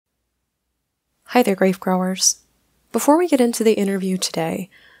Hi there, grief growers. Before we get into the interview today,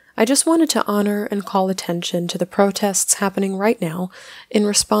 I just wanted to honor and call attention to the protests happening right now in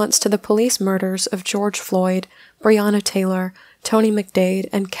response to the police murders of George Floyd, Breonna Taylor, Tony McDade,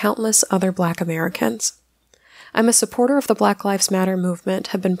 and countless other Black Americans. I'm a supporter of the Black Lives Matter movement,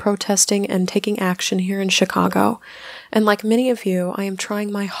 have been protesting and taking action here in Chicago, and like many of you, I am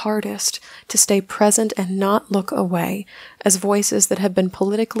trying my hardest to stay present and not look away as voices that have been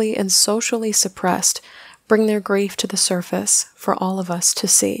politically and socially suppressed bring their grief to the surface for all of us to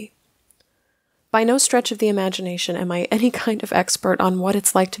see. By no stretch of the imagination am I any kind of expert on what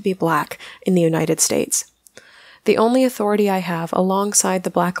it's like to be Black in the United States. The only authority I have alongside the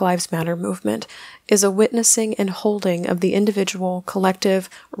Black Lives Matter movement is a witnessing and holding of the individual, collective,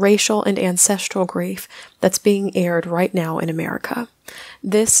 racial, and ancestral grief that's being aired right now in America.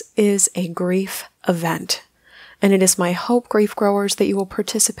 This is a grief event, and it is my hope, grief growers, that you will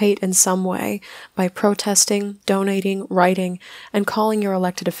participate in some way by protesting, donating, writing, and calling your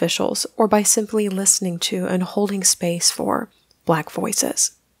elected officials, or by simply listening to and holding space for Black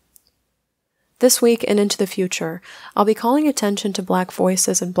voices. This week and into the future, I'll be calling attention to Black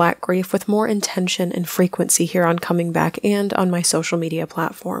voices and Black grief with more intention and frequency here on Coming Back and on my social media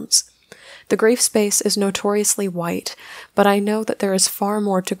platforms. The grief space is notoriously white, but I know that there is far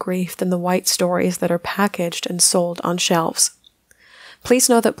more to grief than the white stories that are packaged and sold on shelves. Please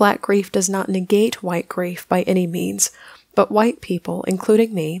know that Black grief does not negate white grief by any means, but white people,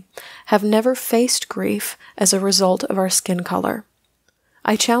 including me, have never faced grief as a result of our skin color.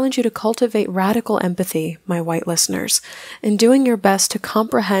 I challenge you to cultivate radical empathy, my white listeners, in doing your best to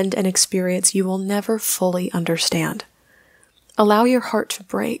comprehend an experience you will never fully understand. Allow your heart to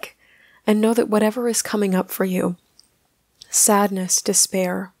break, and know that whatever is coming up for you, sadness,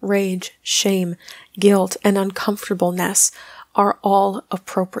 despair, rage, shame, guilt, and uncomfortableness are all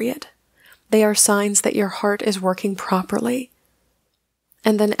appropriate. They are signs that your heart is working properly.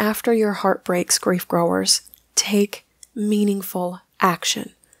 And then after your heart breaks, grief growers, take meaningful action,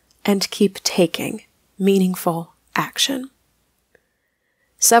 and keep taking meaningful action.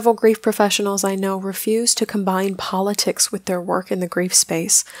 Several grief professionals I know refuse to combine politics with their work in the grief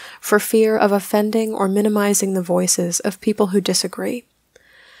space for fear of offending or minimizing the voices of people who disagree.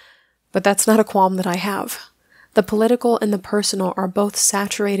 But that's not a qualm that I have. The political and the personal are both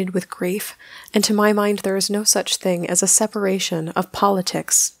saturated with grief, and to my mind there is no such thing as a separation of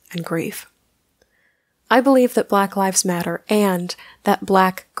politics and grief. I believe that Black Lives Matter and that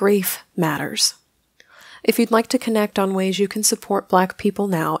Black grief matters. If you'd like to connect on ways you can support Black people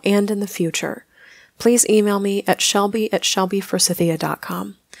now and in the future, please email me at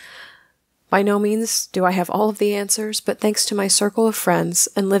shelby@shelbyforsythia.com. By no means do I have all of the answers, but thanks to my circle of friends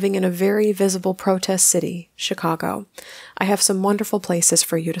and living in a very visible protest city, Chicago, I have some wonderful places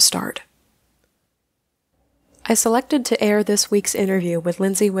for you to start. I selected to air this week's interview with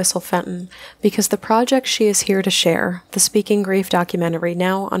Lindsey Whissel Fenton because the project she is here to share, the Speaking Grief documentary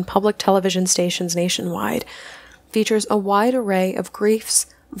now on public television stations nationwide, features a wide array of griefs,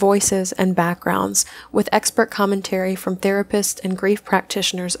 voices, and backgrounds with expert commentary from therapists and grief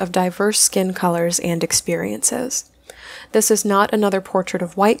practitioners of diverse skin colors and experiences. This is not another portrait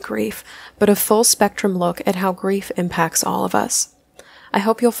of white grief, but a full-spectrum look at how grief impacts all of us. I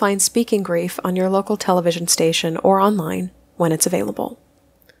hope you'll find Speaking Grief on your local television station or online when it's available.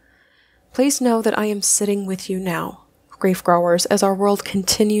 Please know that I am sitting with you now, grief growers, as our world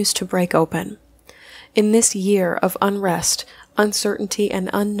continues to break open. In this year of unrest, uncertainty,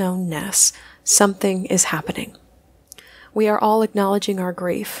 and unknownness, something is happening. We are all acknowledging our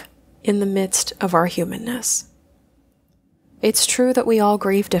grief in the midst of our humanness. It's true that we all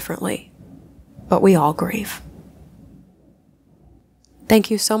grieve differently, but we all grieve. Thank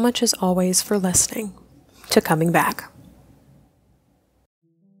you so much as always for listening to Coming Back.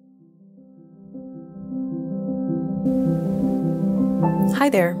 Hi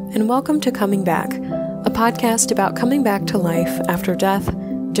there, and welcome to Coming Back, a podcast about coming back to life after death,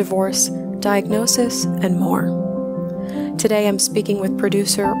 divorce, diagnosis, and more. Today I'm speaking with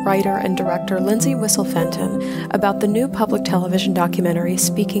producer, writer, and director Lindsey Whissel Fenton about the new public television documentary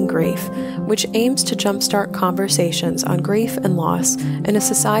Speaking Grief, which aims to jumpstart conversations on grief and loss in a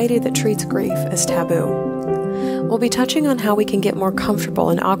society that treats grief as taboo. We'll be touching on how we can get more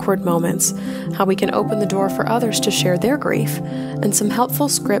comfortable in awkward moments, how we can open the door for others to share their grief, and some helpful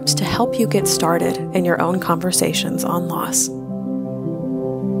scripts to help you get started in your own conversations on loss.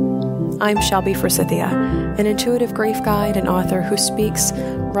 I'm Shelby Forsythia, an intuitive grief guide and author who speaks,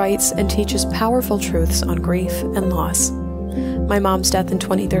 writes, and teaches powerful truths on grief and loss. My mom's death in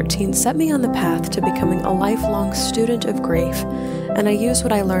 2013 set me on the path to becoming a lifelong student of grief and I use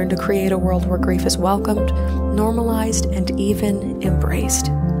what I learned to create a world where grief is welcomed, normalized, and even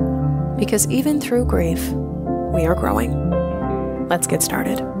embraced. Because even through grief, we are growing. Let's get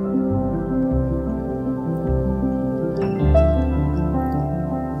started.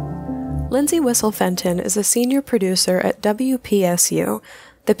 Lindsey Whissel Fenton is a senior producer at WPSU,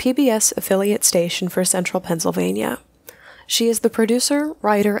 the PBS affiliate station for Central Pennsylvania. She is the producer,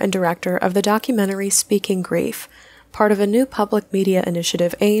 writer, and director of the documentary Speaking Grief, part of a new public media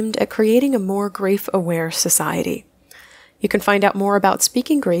initiative aimed at creating a more grief-aware society. You can find out more about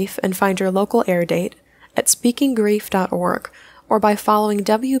Speaking Grief and find your local air date at speakinggrief.org or by following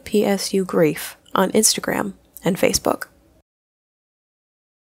WPSU Grief on Instagram and Facebook.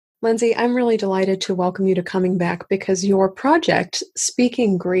 Lindsey, I'm really delighted to welcome you to Coming Back because your project,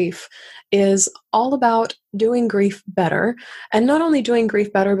 Speaking Grief, is all about doing grief better, and not only doing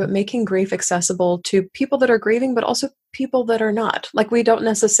grief better, but making grief accessible to people that are grieving, but also people that are not. Like, we don't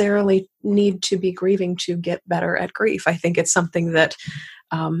necessarily need to be grieving to get better at grief. I think it's something that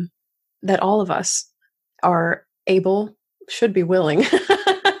that all of us are able, should be willing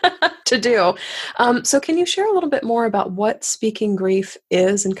to do. So can you share a little bit more about what Speaking Grief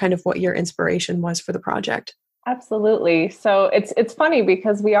is and kind of what your inspiration was for the project? Absolutely. So it's funny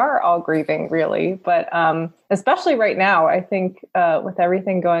because we are all grieving, really, but especially right now, I think with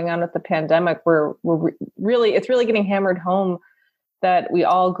everything going on with the pandemic, it's really getting hammered home that we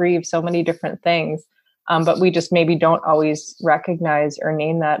all grieve so many different things, but we just maybe don't always recognize or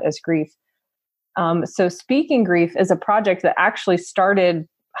name that as grief. So Speaking Grief is a project that actually started.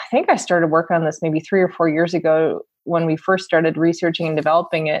 I think I started work on this maybe 3 or 4 years ago when we first started researching and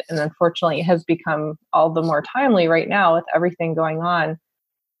developing it. And unfortunately, it has become all the more timely right now with everything going on.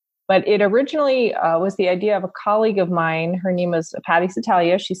 But it originally was the idea of a colleague of mine. Her name is Patty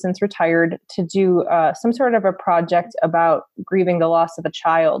Satalia. She's since retired, to do some sort of a project about grieving the loss of a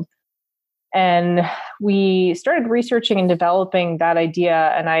child. And we started researching and developing that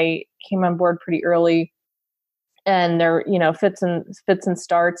idea. And I came on board pretty early. And there, fits and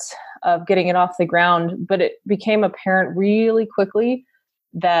starts of getting it off the ground. But it became apparent really quickly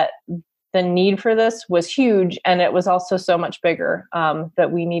that the need for this was huge. And it was also so much bigger,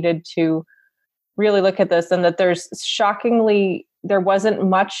 that we needed to really look at this, and that there wasn't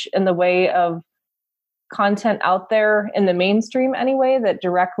much in the way of content out there in the mainstream anyway, that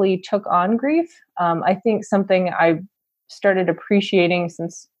directly took on grief. I think something I've started appreciating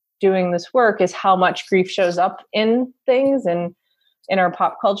since doing this work is how much grief shows up in things and in our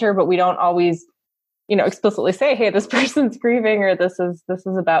pop culture, but we don't always, explicitly say, hey, this person's grieving, or this is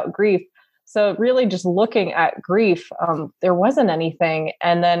about grief. So really just looking at grief, there wasn't anything.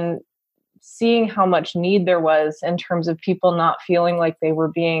 And then seeing how much need there was in terms of people not feeling like they were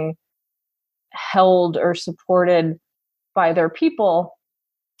being held or supported by their people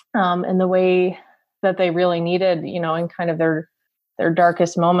in the way that they really needed, in kind of their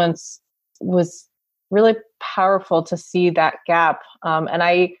darkest moments, was really powerful to see that gap. And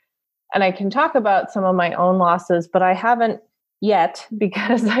I can talk about some of my own losses, but I haven't yet,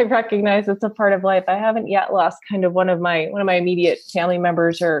 because I recognize it's a part of life. I haven't yet lost kind of one of my immediate family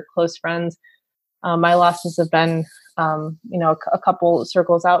members or close friends. My losses have been, a couple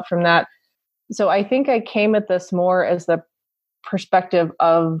circles out from that. So I think I came at this more as the perspective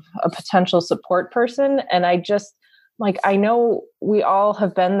of a potential support person. And I know we all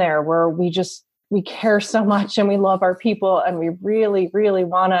have been there where we care so much and we love our people and we really, really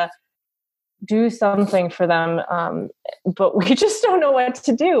want to do something for them. But we just don't know what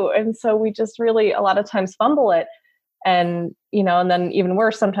to do. And so we just really, a lot of times, fumble it. And, and then even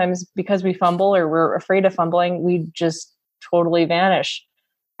worse, sometimes because we fumble or we're afraid of fumbling, we just totally vanish.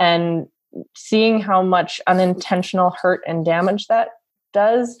 And seeing how much unintentional hurt and damage that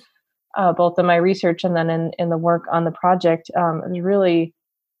does, both in my research and then in the work on the project, is really,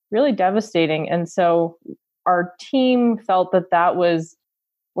 really devastating. And so our team felt that was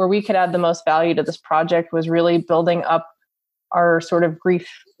where we could add the most value to this project, was really building up our sort of grief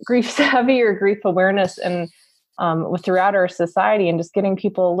savvy or grief awareness and throughout our society, and just getting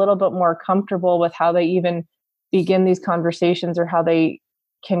people a little bit more comfortable with how they even begin these conversations, or how they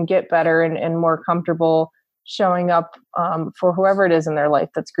can get better and more comfortable showing up for whoever it is in their life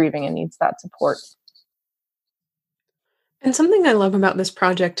that's grieving and needs that support. And something I love about this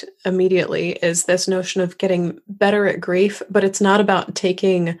project immediately is this notion of getting better at grief, but it's not about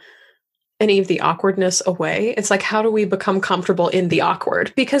taking any of the awkwardness away. It's like, how do we become comfortable in the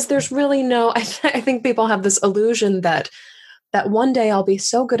awkward? Because there's really I think people have this illusion that one day I'll be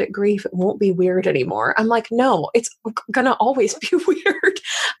so good at grief, it won't be weird anymore. I'm like, no, it's going to always be weird.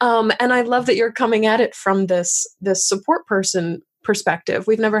 And I love that you're coming at it from this support person perspective.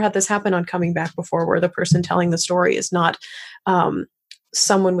 We've never had this happen on Coming Back before, where the person telling the story is not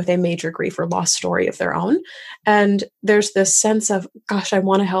someone with a major grief or loss story of their own. And there's this sense of, gosh, I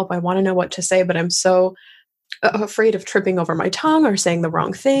want to help. I want to know what to say, but I'm so afraid of tripping over my tongue or saying the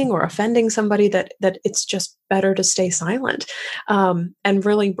wrong thing or offending somebody that it's just better to stay silent, and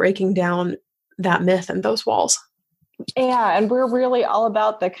really breaking down that myth and those walls. Yeah. And we're really all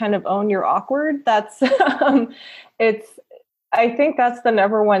about the kind of own your awkward. That's, I think that's the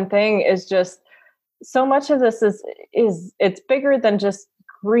number one thing, is just so much of this is it's bigger than just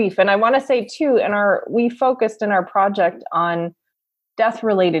grief. And I want to say too, we focused in our project on death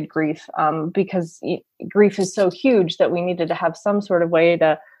related grief, because grief is so huge that we needed to have some sort of way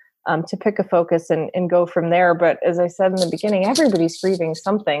to pick a focus and go from there. But as I said in the beginning, everybody's grieving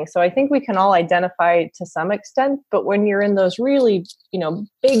something. So I think we can all identify to some extent, but when you're in those really,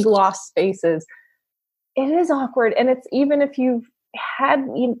 big loss spaces, it is awkward. And it's, even if you've had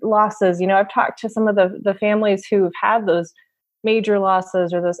losses, I've talked to some of the families who've had those major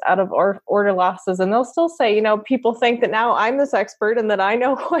losses or those out of order losses, and they'll still say, people think that now I'm this expert and that I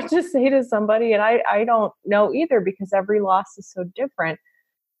know what to say to somebody. And I don't know either, because every loss is so different.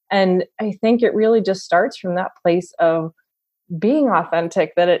 And I think it really just starts from that place of being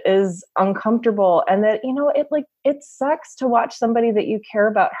authentic, that it is uncomfortable, and that, it sucks to watch somebody that you care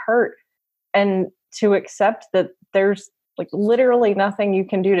about hurt, and to accept that there's literally nothing you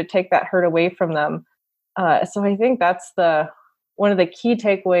can do to take that hurt away from them. So I think that's one of the key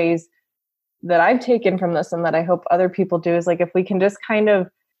takeaways that I've taken from this, and that I hope other people do, is if we can just kind of,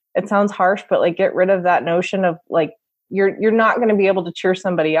 it sounds harsh, but get rid of that notion of you're not going to be able to cheer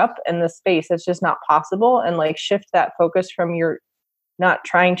somebody up in this space. It's just not possible. And shift that focus from you're not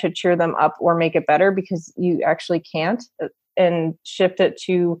trying to cheer them up or make it better, because you actually can't, and shift it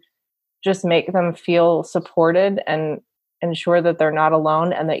to just make them feel supported and ensure that they're not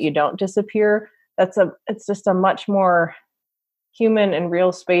alone and that you don't disappear. It's just a much more human and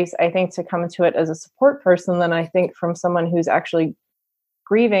real space, I think, to come into it as a support person than I think from someone who's actually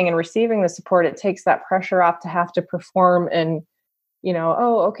grieving and receiving the support. It takes that pressure off to have to perform and,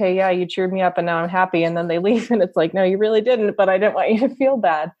 oh, okay, yeah, you cheered me up and now I'm happy. And then they leave and it's no, you really didn't, but I didn't want you to feel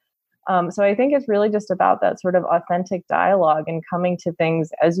bad. So I think it's really just about that sort of authentic dialogue and coming to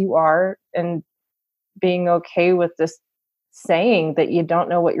things as you are, and being okay with this saying that you don't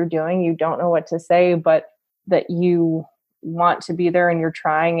know what you're doing, you don't know what to say, but that you want to be there and you're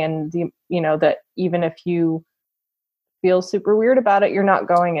trying, and that even if you feel super weird about it, you're not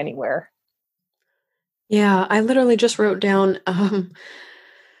going anywhere. Yeah, I literally just wrote down,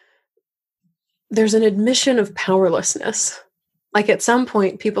 there's an admission of powerlessness. At some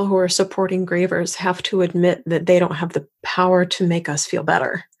point, people who are supporting grievers have to admit that they don't have the power to make us feel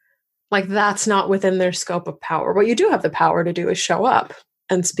better. That's not within their scope of power. What you do have the power to do is show up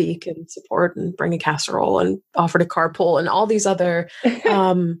and speak and support and bring a casserole and offer to carpool and all these other,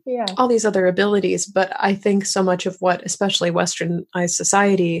 all these other abilities. But I think so much of what, especially Westernized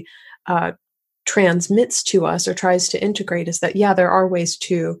society, transmits to us or tries to integrate is that, there are ways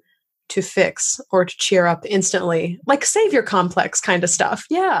to fix or to cheer up instantly, savior complex kind of stuff.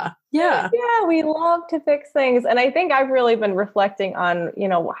 Yeah. We love to fix things. And I think I've really been reflecting on,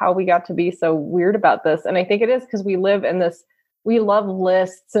 how we got to be so weird about this. And I think it is because we live in this, we love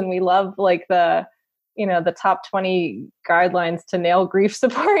lists, and we love the top 20 guidelines to nail grief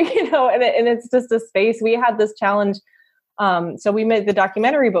support, and it's just a space. We had this challenge. So we made the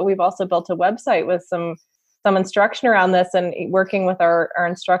documentary, but we've also built a website with some instruction around this, and working with our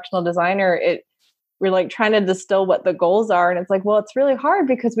instructional designer, we're trying to distill what the goals are. And it's well, it's really hard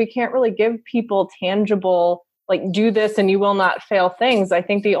because we can't really give people tangible, do this and you will not fail things. I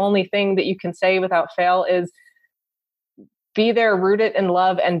think the only thing that you can say without fail is be there, root it in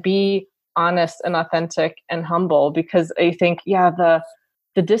love, and be honest and authentic and humble. Because I think, the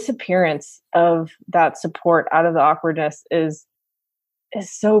disappearance of that support out of the awkwardness is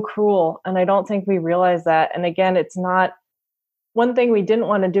so cruel. And I don't think we realize that. And again, it's not, one thing we didn't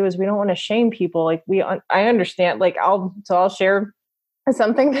want to do is we don't want to shame people. I understand, I'll share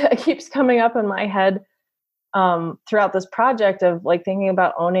something that keeps coming up in my head throughout this project of thinking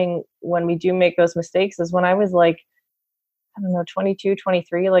about owning when we do make those mistakes, is when I was 22,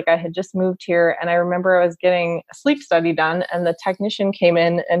 23, I had just moved here, and I remember I was getting a sleep study done, and the technician came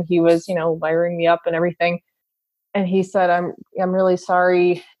in and he was, wiring me up and everything. And he said, I'm really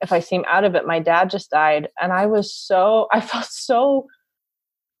sorry if I seem out of it. My dad just died. And I felt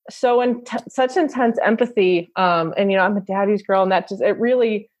such intense empathy. And, I'm a daddy's girl, and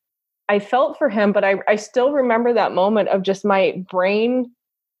I felt for him, but I still remember that moment of just my brain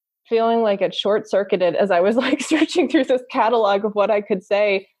feeling like it short circuited as I was like searching through this catalog of what I could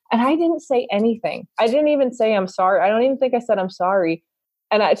say. And I didn't say anything. I didn't even say I'm sorry. I don't even think I said I'm sorry.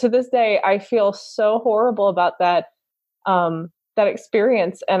 And to this day, I feel so horrible about that, that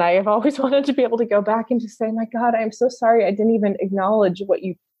experience. And I have always wanted to be able to go back and just say, my God, I'm so sorry. I didn't even acknowledge what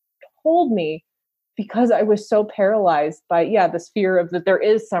you told me, because I was so paralyzed by, this fear of that there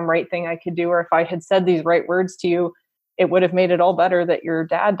is some right thing I could do. Or if I had said these right words to you, it would have made it all better that your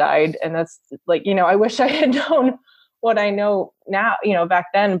dad died. And that's like, I wish I had known what I know now, back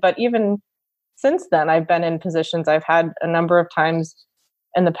then. But even since then, I've been in positions, I've had a number of times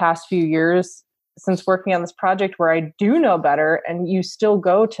in the past few years since working on this project where I do know better, and you still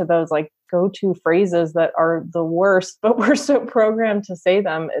go to those like go-to phrases that are the worst, but we're so programmed to say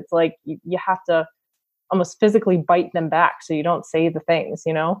them. It's like you have to almost physically bite them back so you don't say the things,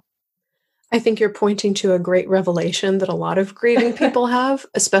 I think you're pointing to a great revelation that a lot of grieving people have,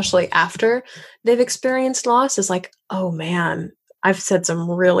 especially after they've experienced loss, is like, oh man, I've said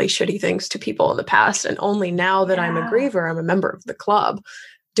some really shitty things to people in the past. And only now that I'm a griever, I'm a member of the club,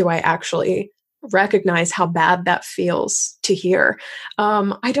 do I actually recognize how bad that feels to hear.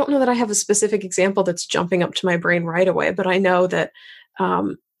 I don't know that I have a specific example that's jumping up to my brain right away, but I know that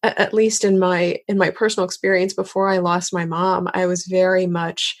at least in my personal experience before I lost my mom, I was very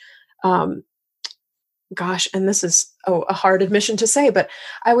much, and this is a hard admission to say, but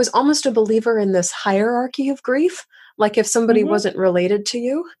I was almost a believer in this hierarchy of grief. Like if somebody wasn't related to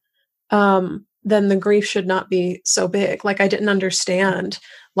you, then the grief should not be so big. Like I didn't understand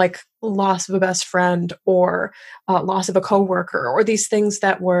like loss of a best friend or loss of a coworker or these things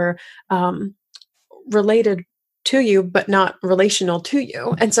that were related to you, but not relational to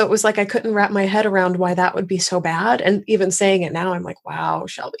you. And so it was like, I couldn't wrap my head around why that would be so bad. And even saying it now, I'm like, wow,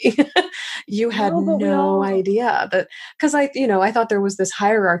 Shelby, you had no idea that, because I thought there was this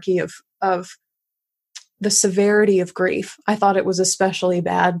hierarchy of the severity of grief. I thought it was especially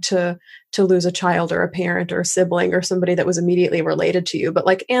bad to lose a child or a parent or a sibling or somebody that was immediately related to you. But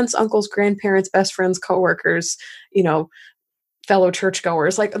like aunts, uncles, grandparents, best friends, coworkers, fellow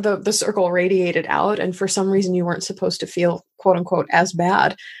churchgoers, like the circle radiated out. And for some reason you weren't supposed to feel quote unquote as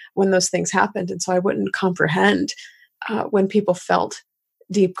bad when those things happened. And so I wouldn't comprehend when people felt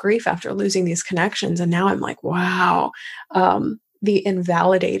deep grief after losing these connections. And now I'm like, wow, the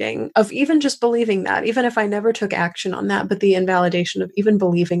invalidating of even just believing that, even if I never took action on that, but the invalidation of even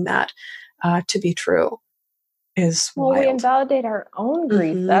believing that to be true is wild. We invalidate our own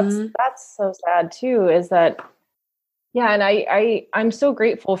grief. That's so sad too, is that, and I'm so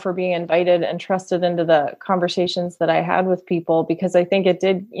grateful for being invited and trusted into the conversations that I had with people, because I think it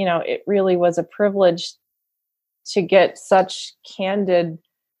did, it really was a privilege to get such candid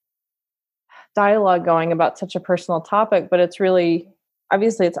dialogue going about such a personal topic. But it's really,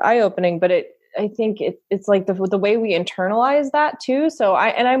 obviously it's eye-opening, but I think it's like the way we internalize that too. So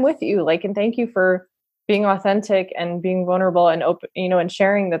I'm with you, like, and thank you for being authentic and being vulnerable and open, and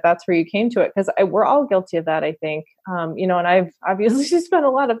sharing that that's where you came to it. Cause we're all guilty of that, I think, and I've obviously spent a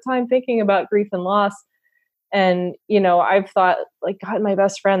lot of time thinking about grief and loss. And, I've thought like, God, my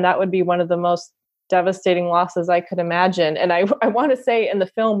best friend, that would be one of the most devastating losses I could imagine. And I want to say in the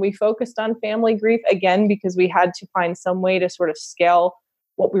film, we focused on family grief again, because we had to find some way to sort of scale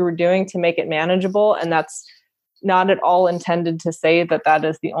what we were doing to make it manageable. And that's not at all intended to say that that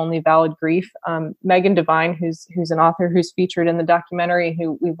is the only valid grief. Megan Devine, who's an author who's featured in the documentary,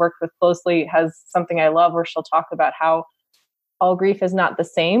 who we've worked with closely, has something I love where she'll talk about how all grief is not the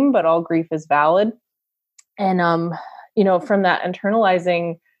same, but all grief is valid. And, from that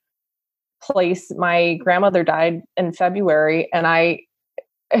internalizing place, my grandmother died in February, and I,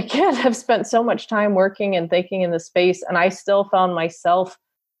 again, have spent so much time working and thinking in the space, and I still found myself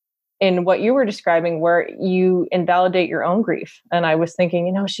in what you were describing, where you invalidate your own grief. And I was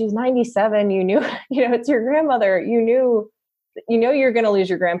thinking, she's 97, you knew, it's your grandmother, you knew you're going to lose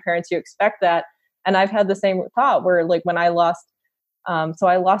your grandparents, you expect that. And I've had the same thought where, like, when I lost, so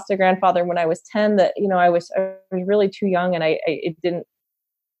I lost a grandfather when I was 10, that, I was really too young, and it didn't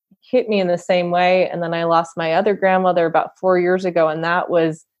hit me in the same way. And then I lost my other grandmother about 4 years ago. And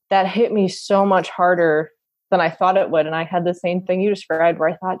that hit me so much harder than I thought it would. And I had the same thing you described, where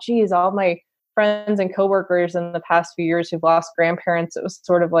I thought, geez, all my friends and coworkers in the past few years who've lost grandparents, it was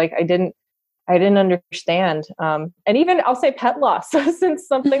sort of like, I didn't understand. And even I'll say pet loss, since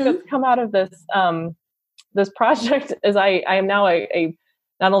something that's come out of this, this project is I am now a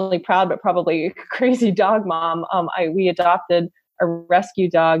not only proud, but probably crazy dog mom. We adopted a rescue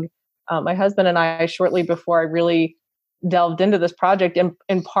dog, my husband and I, shortly before I really delved into this project,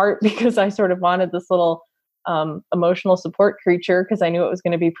 in part because I sort of wanted this little emotional support creature because I knew it was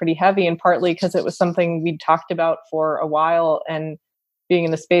going to be pretty heavy, and partly because it was something we'd talked about for a while, and being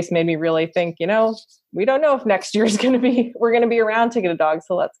in the space made me really think, we don't know if next year's we're going to be around to get a dog.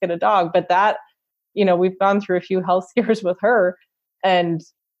 So let's get a dog. But that, we've gone through a few health scares with her, and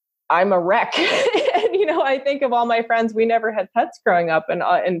I'm a wreck. And, I think of all my friends, we never had pets growing up,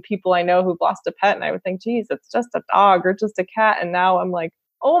 and people I know who've lost a pet. And I would think, geez, it's just a dog or just a cat. And now I'm like,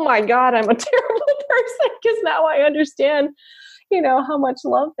 oh my God, I'm a terrible person because now I understand, how much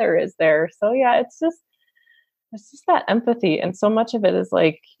love there is there. So yeah, it's just that empathy. And so much of it is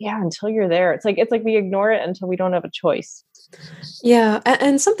like, yeah, until you're there, it's like we ignore it until we don't have a choice. Yeah.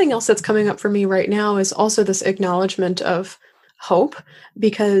 And something else that's coming up for me right now is also this acknowledgement of hope,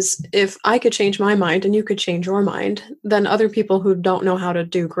 because if I could change my mind and you could change your mind, then other people who don't know how to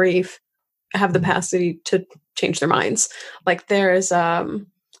do grief have the capacity to change their minds. Like there's an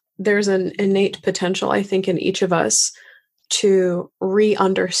innate potential, I think, in each of us to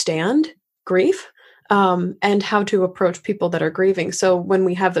re-understand grief. And how to approach people that are grieving. So when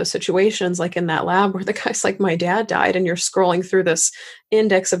we have those situations, like in that lab where the guy's like, my dad died, and you're scrolling through this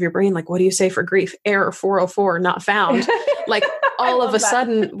index of your brain, like, what do you say for grief? Error 404, not found. Like all of a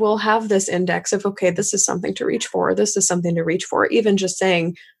sudden we'll have this index of, okay, this is something to reach for. This is something to reach for. Even just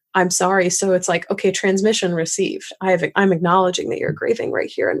saying, I'm sorry. So it's like, okay, transmission received. I'm acknowledging that you're grieving right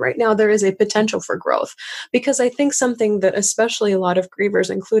here and right now. There is a potential for growth, because I think something that especially a lot of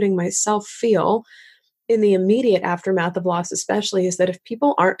grievers, including myself, feel in the immediate aftermath of loss, especially, is that if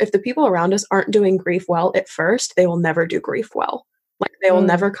the people around us aren't doing grief well at first, they will never do grief well. Like they will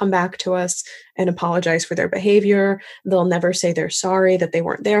never come back to us and apologize for their behavior. They'll never say they're sorry that they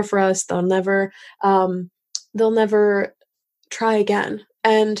weren't there for us. They'll never try again.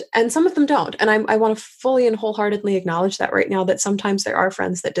 And some of them don't. And I want to fully and wholeheartedly acknowledge that right now, that sometimes there are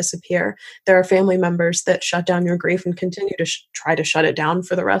friends that disappear. There are family members that shut down your grief and continue to try to shut it down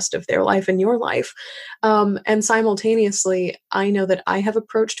for the rest of their life and your life. And simultaneously, I know that I have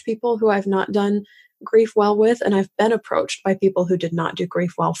approached people who I've not done grief well with, and I've been approached by people who did not do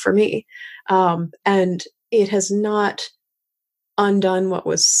grief well for me. And it has not undone what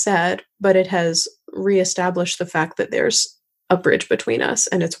was said, but it has reestablished the fact that there's a bridge between us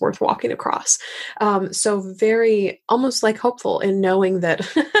and it's worth walking across. So very almost like hopeful in knowing that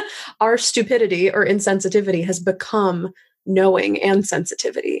our stupidity or insensitivity has become knowing and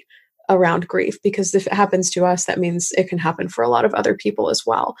sensitivity around grief, because if it happens to us, that means it can happen for a lot of other people as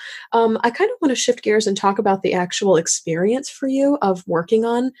well. I kind of want to shift gears and talk about the actual experience for you of working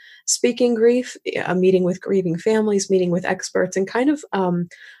on speaking grief, meeting with grieving families, meeting with experts, and kind of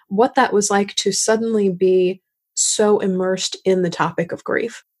what that was like to suddenly be so immersed in the topic of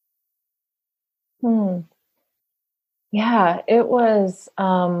grief. Yeah, it was,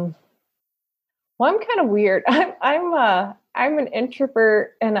 well, I'm kind of weird. I'm an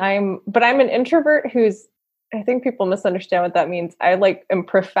introvert, and I'm an introvert who's, I think people misunderstand what that means. I am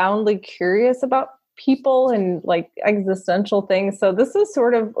profoundly curious about people and like existential things. So this is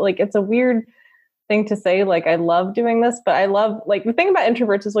sort of like, it's a weird thing to say, like, I love doing this, but I love, like, the thing about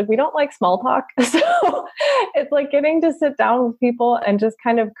introverts is like, we don't like small talk. So it's like getting to sit down with people and just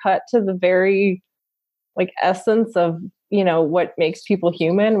kind of cut to the very like essence of, what makes people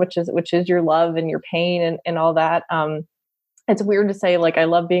human, which is your love and your pain and all that. It's weird to say, like, I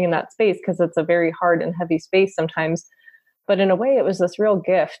love being in that space because it's a very hard and heavy space sometimes, but in a way it was this real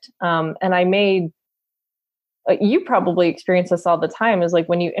gift. And I made, you probably experience this all the time, is like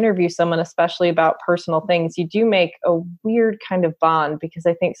when you interview someone, especially about personal things, you do make a weird kind of bond, because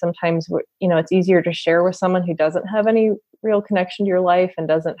I think sometimes, it's easier to share with someone who doesn't have any real connection to your life and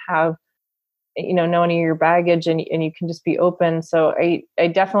doesn't have, know any of your baggage, and you can just be open. So I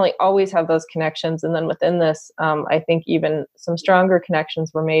definitely always have those connections. And then within this, I think even some stronger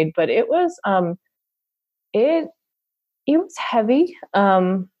connections were made, but it was heavy.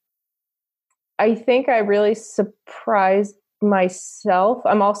 I think I really surprised myself.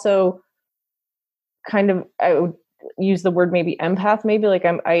 I'm also I would use the word maybe empath, maybe like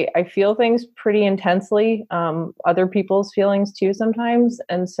I feel things pretty intensely, other people's feelings too sometimes.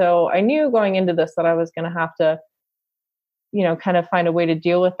 And so I knew going into this that I was going to have to, kind of find a way to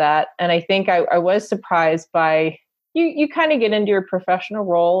deal with that. And I think I was surprised by, you kind of get into your professional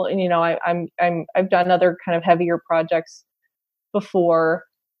role, and, I've done other kind of heavier projects before.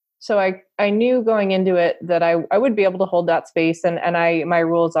 So I knew going into it that I would be able to hold that space. And my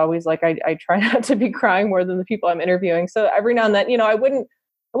rule is always like, I try not to be crying more than the people I'm interviewing. So every now and then, I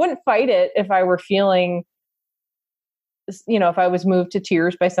wouldn't fight it if I were feeling, if I was moved to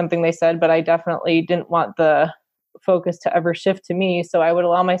tears by something they said, but I definitely didn't want the focus to ever shift to me. So I would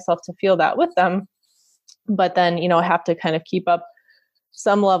allow myself to feel that with them. but then, have to kind of keep up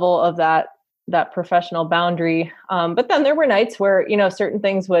some level of that professional boundary. But then there were nights where, certain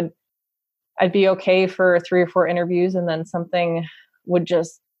things I'd be okay for 3 or 4 interviews, and then something would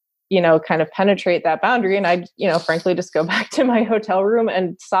just, kind of penetrate that boundary. And I'd, frankly, just go back to my hotel room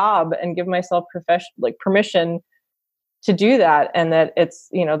and sob and give myself permission to do that. And that it's,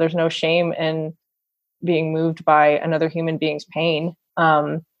 there's no shame in being moved by another human being's pain.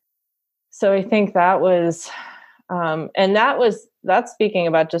 So I think that was, and that's speaking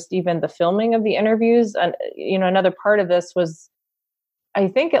about just even the filming of the interviews. And, another part of this was, I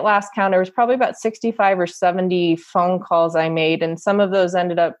think at last count, there was probably about 65 or 70 phone calls I made. And some of those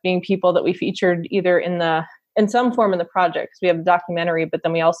ended up being people that we featured either in some form in the project, because we have a documentary, but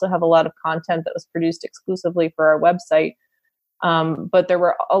then we also have a lot of content that was produced exclusively for our website. But there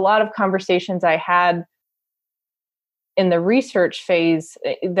were a lot of conversations I had in the research phase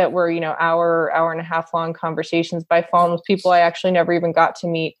that were, hour and a half long conversations by phone with people I actually never even got to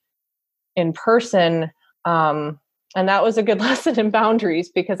meet in person. And that was a good lesson in boundaries,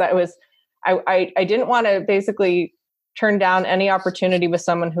 because I didn't want to basically turn down any opportunity with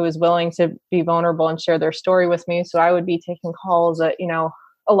someone who was willing to be vulnerable and share their story with me. So I would be taking calls at,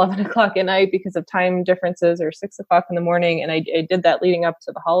 11 o'clock at night because of time differences, or 6 o'clock in the morning. And I did that leading up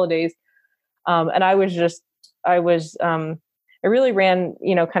to the holidays. And I really ran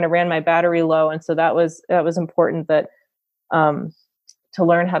my battery low. And so that was important, that, to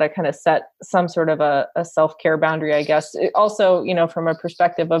learn how to kind of set some sort of a self-care boundary, I guess. It also, from a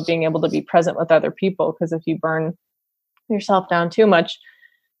perspective of being able to be present with other people, because if you burn yourself down too much,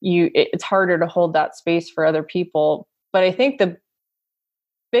 it's harder to hold that space for other people. But I think the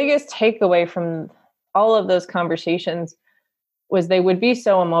biggest takeaway from all of those conversations was they would be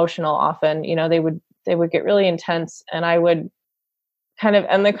so emotional often. They would get really intense, and I would kind of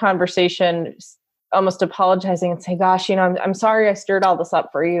end the conversation almost apologizing and say, gosh, I'm sorry I stirred all this up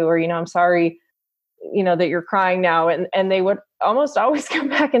for you, or, I'm sorry, that you're crying now. And they would almost always come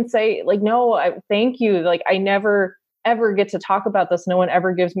back and say, like, no, thank you. Like, I never, ever get to talk about this. No one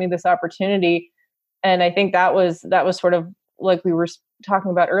ever gives me this opportunity. And I think that was sort of like we were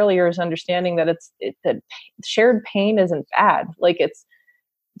talking about earlier, is understanding that that shared pain isn't bad. Like, it's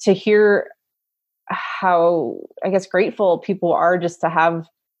to hear how, I guess, grateful people are just to have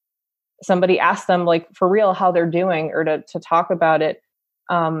somebody ask them, like, for real, how they're doing, or to talk about it.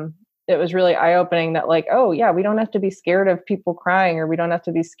 It was really eye-opening that, like, oh yeah, we don't have to be scared of people crying, or we don't have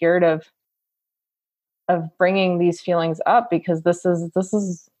to be scared of bringing these feelings up, because this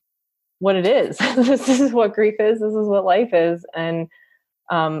is what it is. This is what grief is. This is what life is. And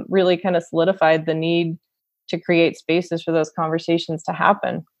really kind of solidified the need to create spaces for those conversations to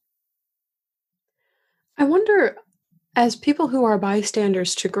happen. I wonder, as people who are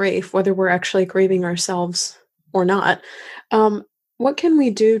bystanders to grief, whether we're actually grieving ourselves or not, what can we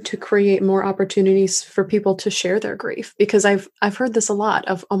do to create more opportunities for people to share their grief? Because I've heard this a lot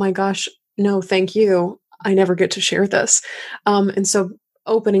of, oh my gosh, no, thank you, I never get to share this. And so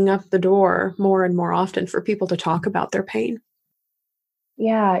opening up the door more and more often for people to talk about their pain.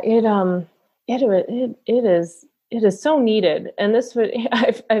 Yeah, it is so needed. And this would,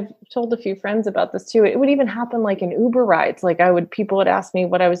 I've told a few friends about this too. It would even happen like in Uber rides. Like people would ask me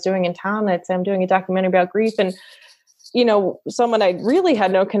what I was doing in town. I'd say I'm doing a documentary about grief. And, someone I really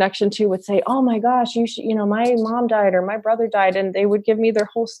had no connection to would say, oh my gosh, my mom died, or my brother died. And they would give me their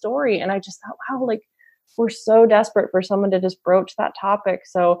whole story. And I just thought, wow, like, we're so desperate for someone to just broach that topic.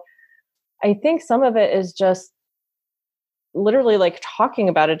 So I think some of it is just literally like talking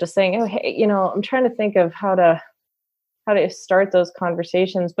about it, just saying, oh, hey, I'm trying to think of how to start those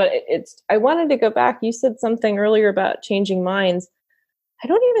conversations. But I wanted to go back. You said something earlier about changing minds. I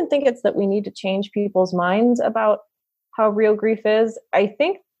don't even think it's that we need to change people's minds about how real grief is. I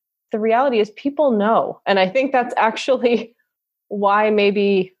think the reality is people know. And I think that's actually why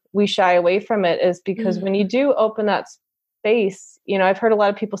maybe we shy away from it, is because when you do open that space, I've heard a lot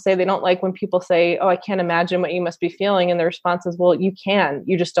of people say they don't like when people say, oh, I can't imagine what you must be feeling. And the response is, well, you can,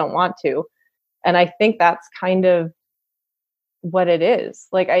 you just don't want to. And I think that's kind of what it is.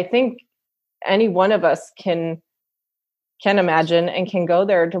 Like, I think any one of us can imagine and can go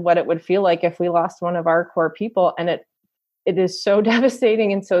there to what it would feel like if we lost one of our core people. And it is so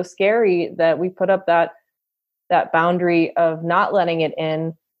devastating and so scary that we put up that boundary of not letting it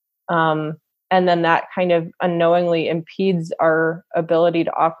in. And then that kind of unknowingly impedes our ability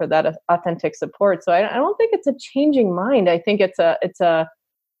to offer that authentic support. So I don't think it's a changing mind. I think it's a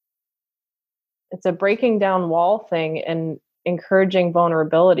breaking down wall thing and encouraging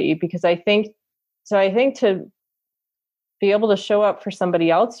vulnerability, because I think to be able to show up for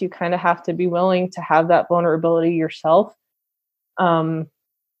somebody else, you kind of have to be willing to have that vulnerability yourself. One,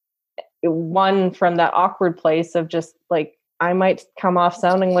 from that awkward place of just like, I might come off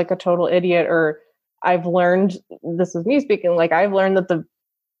sounding like a total idiot, or I've learned, this is me speaking, like I've learned that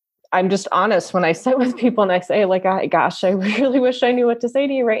I'm just honest when I sit with people and I say like, gosh, I really wish I knew what to say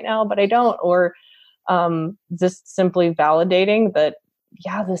to you right now, but I don't. Or just simply validating that,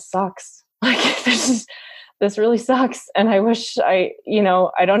 yeah, this sucks. Like this really sucks. And I wish I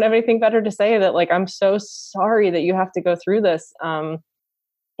don't have anything better to say, that like, I'm so sorry that you have to go through this, and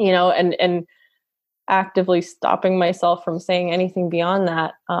actively stopping myself from saying anything beyond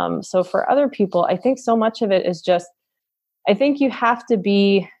that. So for other people, I think so much of it is just, I think you have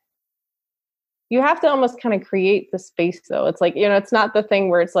to almost kind of create the space though. It's like, it's not the thing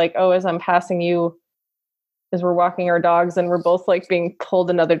where it's like, oh, as I'm passing you, as we're walking our dogs and we're both like being pulled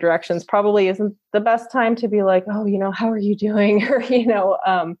in other directions, probably isn't the best time to be like, oh, how are you doing? Or,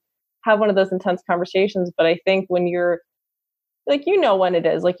 have one of those intense conversations. But I think when you're like, when it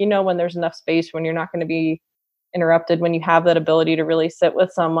is, like, when there's enough space, when you're not going to be interrupted, when you have that ability to really sit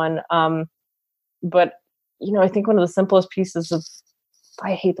with someone. But, I think one of the simplest pieces of,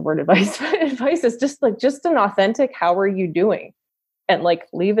 I hate the word advice, but advice is just an authentic, how are you doing? And like,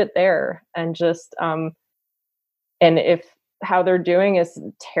 leave it there. And just, and if how they're doing is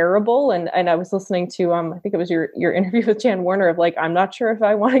terrible. And I was listening to, I think it was your interview with Jan Warner of like, I'm not sure if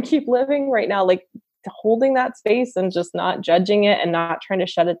I want to keep living right now, like holding that space and just not judging it and not trying to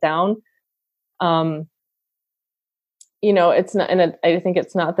shut it down. It's not, and I think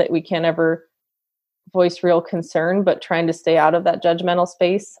it's not that we can't ever voice real concern, but trying to stay out of that judgmental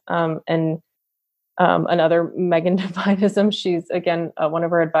space. Another Megan Devineism, she's again, one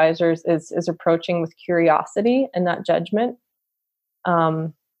of our advisors is approaching with curiosity and not judgment.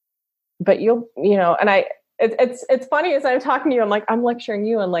 But it's funny as I'm talking to you, I'm like, I'm lecturing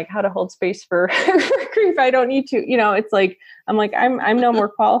you on like how to hold space for grief. I don't need to, it's like, I'm no more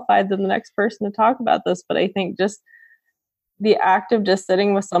qualified than the next person to talk about this. But I think just the act of just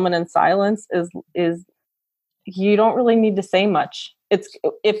sitting with someone in silence is you don't really need to say much. It's,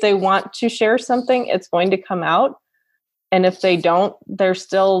 if they want to share something, it's going to come out. And if they don't, they're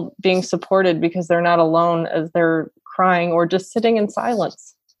still being supported because they're not alone as they're crying or just sitting in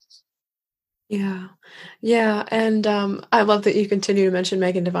silence. Yeah. Yeah. And I love that you continue to mention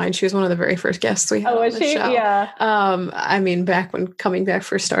Megan Devine. She was one of the very first guests we had on the show. Yeah. Back when Coming Back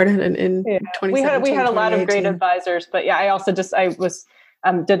first started in 2017. We had a lot of great advisors, but yeah, I also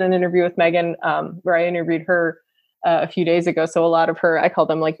did an interview with Megan where I interviewed her a few days ago. So a lot of her, I call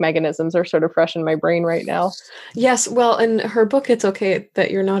them like Meganisms, are sort of fresh in my brain right now. Yes. Well, in her book, It's Okay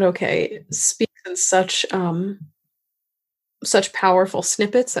That You're Not Okay, speaks in such powerful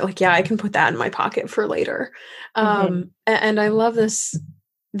snippets that like, yeah, I can put that in my pocket for later. And I love this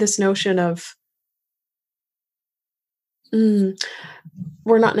notion of,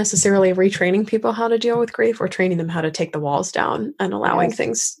 we're not necessarily retraining people how to deal with grief. We're training them how to take the walls down and allowing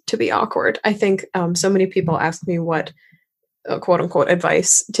things to be awkward. I think so many people ask me what quote unquote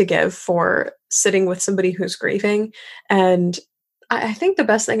advice to give for sitting with somebody who's grieving. And I think the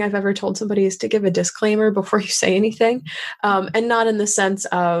best thing I've ever told somebody is to give a disclaimer before you say anything. And not in the sense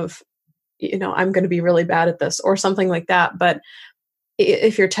of, I'm going to be really bad at this or something like that. But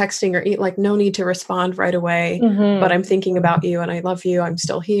if you're texting or like, no need to respond right away, but I'm thinking about you and I love you. I'm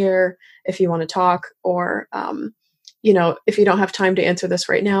still here if you want to talk, or, if you don't have time to answer this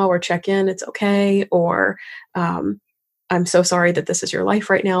right now or check in, it's okay. Or, I'm so sorry that this is your life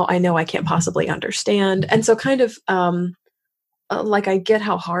right now. I know I can't possibly understand. And so kind of, like, I get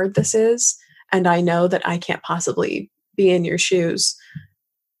how hard this is, and I know that I can't possibly be in your shoes,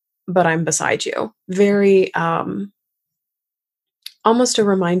 but I'm beside you. Very, almost a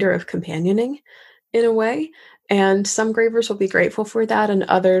reminder of companioning in a way. And some grievers will be grateful for that, and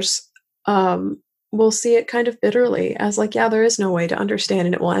others will see it kind of bitterly as like, yeah, there is no way to understand,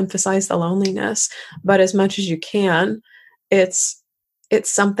 and it will emphasize the loneliness. But as much as you can, it's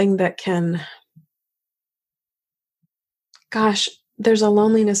something that can, gosh, there's a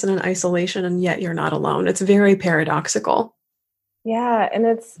loneliness and an isolation, and yet you're not alone. It's very paradoxical. Yeah. And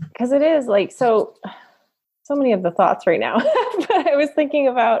it's because it is like, so many of the thoughts right now, but I was thinking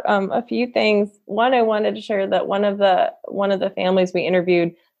about a few things. One, I wanted to share that one of the families we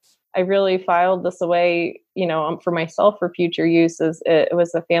interviewed, I really filed this away, for myself for future use. It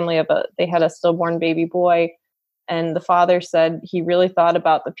was a family they had a stillborn baby boy, and the father said he really thought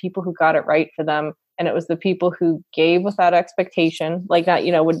about the people who got it right for them. And it was the people who gave without expectation, like that,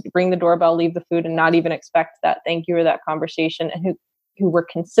 would ring the doorbell, leave the food, and not even expect that thank you or that conversation, and who were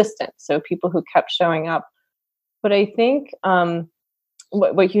consistent. So people who kept showing up. But I think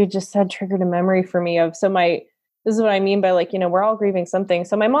what you just said triggered a memory for me of, this is what I mean by like, we're all grieving something.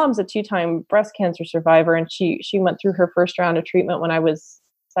 So my mom's a 2-time breast cancer survivor, and she went through her first round of treatment when I was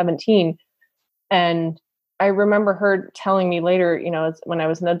 17. And I remember her telling me later, when I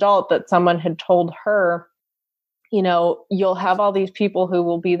was an adult, that someone had told her, you'll have all these people who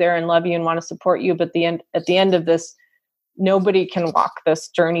will be there and love you and want to support you, but at the end of this, nobody can walk this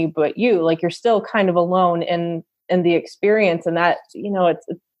journey but you. Like, you're still kind of alone in the experience. And that, it's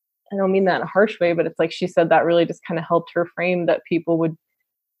I don't mean that in a harsh way, but it's like she said that really just kind of helped her frame that people would,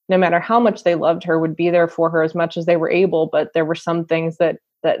 no matter how much they loved her, would be there for her as much as they were able, but there were some things that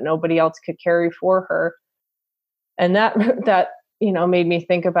nobody else could carry for her. And that made me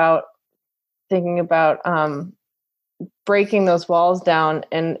thinking about breaking those walls down.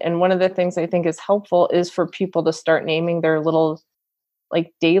 And one of the things I think is helpful is for people to start naming their little,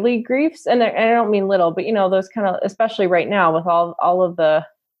 like, daily griefs. And I don't mean little, but those kind of, especially right now with all of the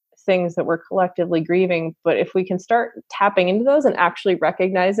things that we're collectively grieving. But if we can start tapping into those and actually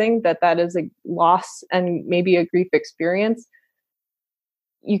recognizing that is a loss and maybe a grief experience,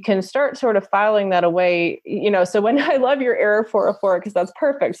 you can start sort of filing that away, so when I love your error 404, because that's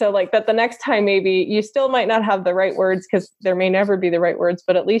perfect. So like that the next time, maybe you still might not have the right words, because there may never be the right words,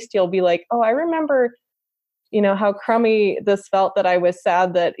 but at least you'll be like, oh, I remember, how crummy this felt, that I was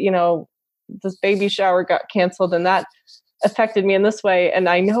sad that, this baby shower got canceled and that affected me in this way. And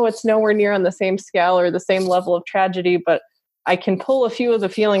I know it's nowhere near on the same scale or the same level of tragedy, but I can pull a few of the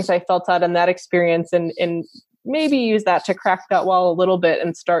feelings I felt out in that experience and maybe use that to crack that wall a little bit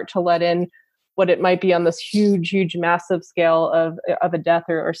and start to let in what it might be on this huge, huge, massive scale of a death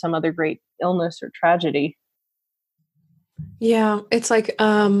or some other great illness or tragedy. Yeah, it's like,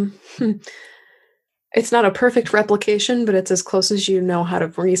 it's not a perfect replication, but it's as close as you know how to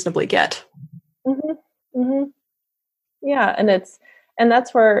reasonably get. Mm-hmm. Mm-hmm. Yeah. And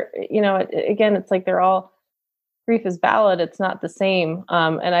that's where, again, it's like grief is valid. It's not the same.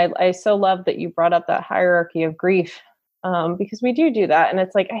 And I so love that you brought up that hierarchy of grief, because we do that. And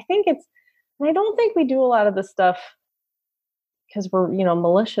it's like, I don't think we do a lot of this stuff because we're,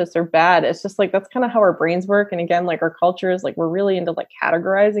 malicious or bad. It's just like, that's kind of how our brains work. And again, like, our culture is like, we're really into like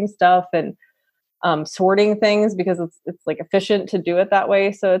categorizing stuff and sorting things because it's like efficient to do it that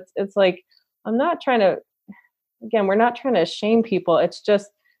way. So it's like, we're not trying to shame people. It's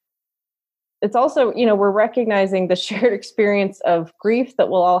also, we're recognizing the shared experience of grief that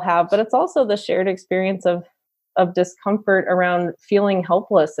we'll all have, but it's also the shared experience of discomfort around feeling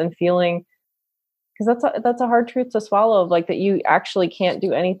helpless and feeling, because that's a hard truth to swallow, of like that you actually can't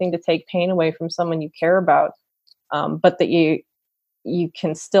do anything to take pain away from someone you care about, but that you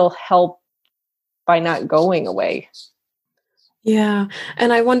can still help by not going away. Yeah.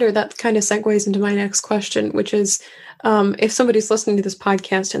 And I wonder, that kind of segues into my next question, which is, if somebody's listening to this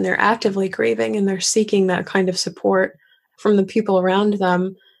podcast and they're actively grieving and they're seeking that kind of support from the people around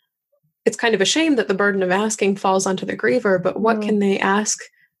them, it's kind of a shame that the burden of asking falls onto the griever, but what can they ask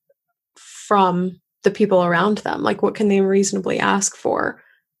from the people around them? Like, what can they reasonably ask for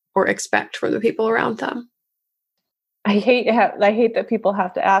or expect from the people around them? I hate that people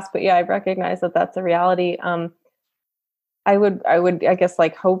have to ask, but yeah, I recognize that that's a reality. I would, I guess,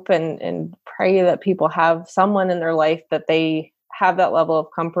 like, hope and pray that people have someone in their life that they have that level of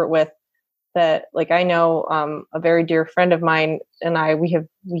comfort with. That, like, I know a very dear friend of mine and we have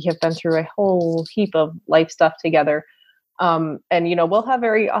been through a whole heap of life stuff together. And we'll have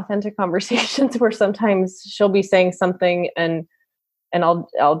very authentic conversations where sometimes she'll be saying something and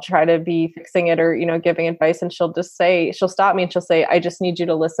I'll try to be fixing it or, giving advice, and she'll stop me and she'll say, I just need you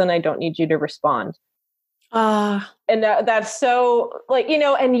to listen. I don't need you to respond. And that's so, like,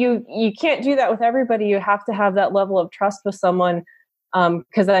 and you can't do that with everybody. You have to have that level of trust with someone,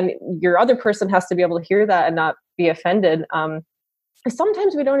 because then your other person has to be able to hear that and not be offended.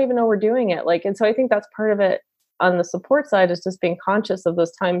 Sometimes we don't even know we're doing it. Like, and so I think that's part of it on the support side, is just being conscious of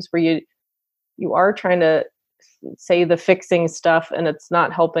those times where you are trying to say the fixing stuff and it's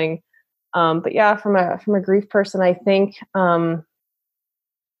not helping. But yeah, from a grief person, I think,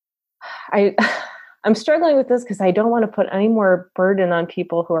 I'm struggling with this because I don't want to put any more burden on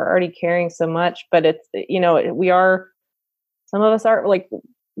people who are already carrying so much, but it's, some of us are, like,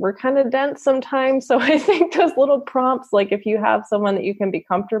 we're kind of dense sometimes. So I think those little prompts, like, if you have someone that you can be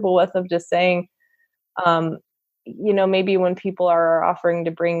comfortable with, of just saying, maybe when people are offering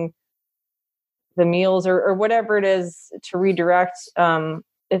to bring the meals or whatever it is to redirect,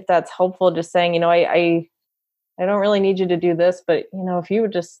 if that's helpful, just saying, I don't really need you to do this, but, if you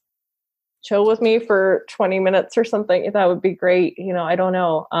would just chill with me for 20 minutes or something, that would be great. I don't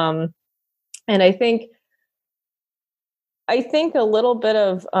know. And I think I think a little bit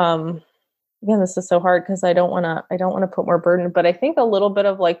of, again, this is so hard because I don't want to put more burden, but I think a little bit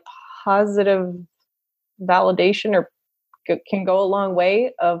of like positive validation or can go a long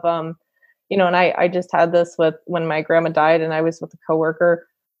way of, and I just had this with when my grandma died and I was with a coworker.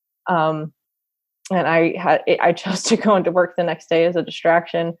 And I chose to go into work the next day as a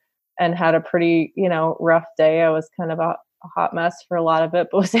distraction and had a pretty, rough day. I was kind of a hot mess for a lot of it,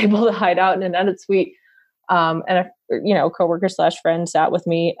 but was able to hide out in an edit suite. And a, coworker / friend sat with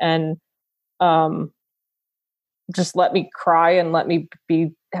me and, just let me cry and let me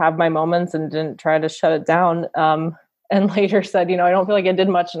have my moments and didn't try to shut it down. And later said, I don't feel like I did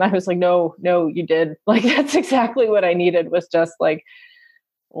much. And I was like, no, you did. Like, that's exactly what I needed, was just like,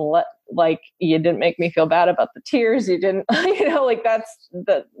 you didn't make me feel bad about the tears. You didn't, that's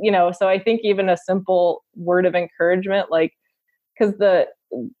the, so I think even a simple word of encouragement, like, cause the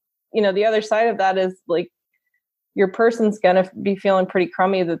other side of that is like, your person's going to be feeling pretty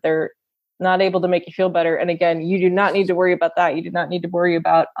crummy that they're not able to make you feel better. And again, you do not need to worry about that. You do not need to worry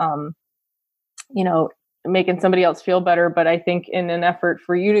about, making somebody else feel better. But I think in an effort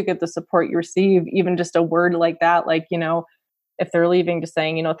for you to get the support you receive, even just a word like that, like, if they're leaving, just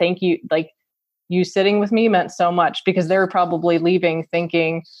saying, thank you, like you sitting with me meant so much, because they're probably leaving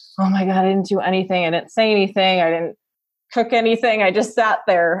thinking, oh my God, I didn't do anything. I didn't say anything. I didn't cook anything. I just sat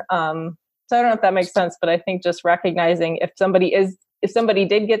there. So I don't know if that makes sense, but I think just recognizing if somebody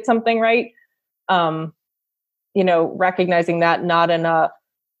did get something right, recognizing that not in a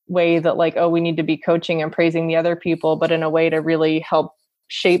way that like, oh, we need to be coaching and praising the other people, but in a way to really help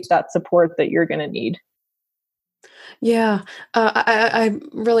shape that support that you're going to need. Yeah, I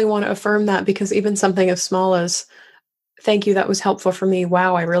really want to affirm that, because even something as small as, thank you, that was helpful for me.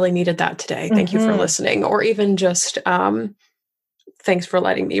 Wow, I really needed that today. Thank you for listening. Or even just, thanks for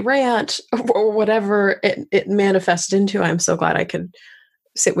letting me rant, or whatever it manifests into. I'm so glad I could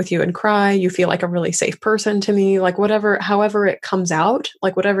sit with you and cry. You feel like a really safe person to me, like however it comes out,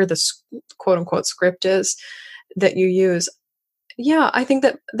 like whatever the quote unquote script is that you use. Yeah, I think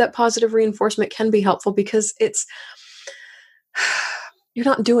that positive reinforcement can be helpful, because you're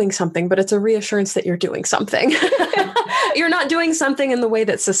not doing something, but it's a reassurance that you're doing something. You're not doing something in the way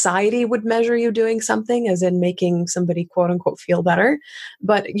that society would measure you doing something, as in making somebody quote unquote feel better,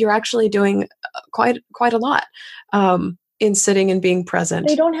 but you're actually doing quite a lot in sitting and being present.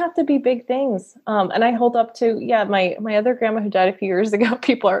 They don't have to be big things. And I hold up to, my other grandma who died a few years ago,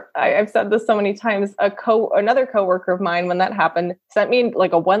 I've said this so many times, another coworker of mine, when that happened, sent me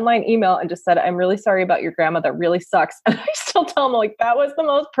like a 1-line email and just said, I'm really sorry about your grandma. That really sucks. And I still tell them, like, that was the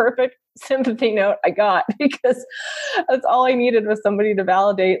most perfect sympathy note I got, because that's all I needed, was somebody to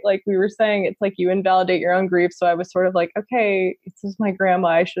validate. Like we were saying, it's like you invalidate your own grief. So I was sort of like, okay, this is my grandma.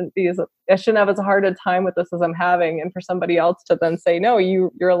 I shouldn't have as hard a time with this as I'm having. And for somebody else to then say, no,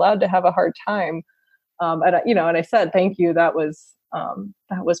 you're allowed to have a hard time. And I said, thank you. That was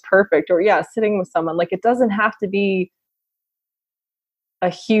perfect. Or sitting with someone, like, it doesn't have to be a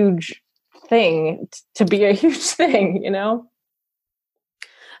huge thing to be a huge thing,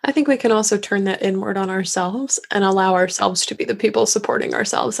 I think we can also turn that inward on ourselves and allow ourselves to be the people supporting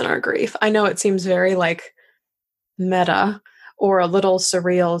ourselves in our grief. I know it seems very like meta or a little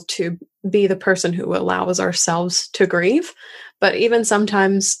surreal to be the person who allows ourselves to grieve. But even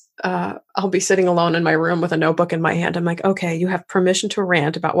sometimes I'll be sitting alone in my room with a notebook in my hand. I'm like, okay, you have permission to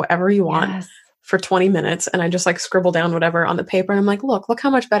rant about whatever you want for 20 minutes. And I just like scribble down whatever on the paper. And I'm like, look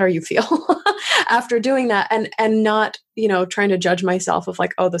how much better you feel after doing that. And not, trying to judge myself of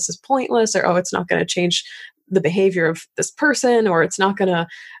like, oh, this is pointless, or, oh, it's not going to change the behavior of this person, or it's not going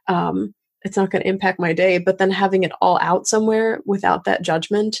to impact my day. But then having it all out somewhere without that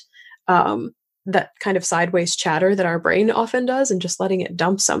judgment, that kind of sideways chatter that our brain often does, and just letting it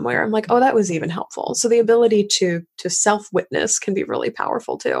dump somewhere. I'm like, oh, that was even helpful. So the ability to self-witness can be really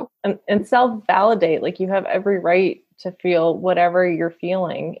powerful too. And self-validate, like you have every right to feel whatever you're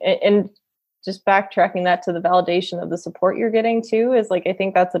feeling. And just backtracking that to the validation of the support you're getting too, is like, I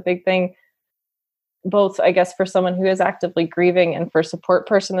think that's a big thing, both, I guess, for someone who is actively grieving and for a support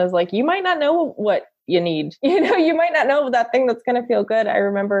person, is like, you might not know what you need, you might not know that thing that's going to feel good. I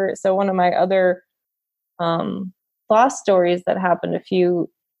remember, so one of my other loss stories that happened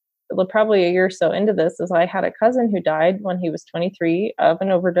probably a year or so into this, is I had a cousin who died when he was 23 of an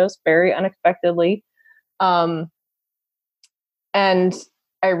overdose, very unexpectedly. And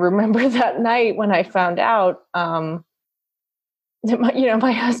I remember that night when I found out, my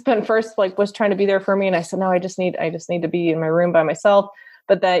husband first was trying to be there for me. And I said, no, I just need to be in my room by myself.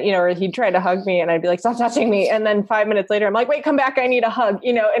 But then, or he'd try to hug me and I'd be like, stop touching me. And then 5 minutes later, I'm like, wait, come back. I need a hug,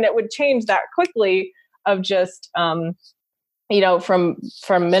 and it would change that quickly of just, from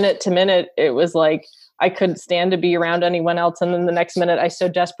minute to minute, it was like I couldn't stand to be around anyone else. And then the next minute I so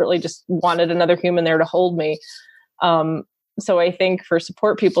desperately just wanted another human there to hold me. So I think for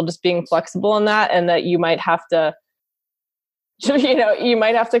support people, just being flexible in that, and that you might have to, you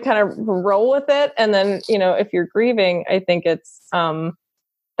might have to kind of roll with it. And then, if you're grieving, I think it's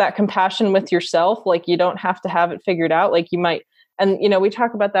that compassion with yourself. Like, you don't have to have it figured out. Like, you might, and, we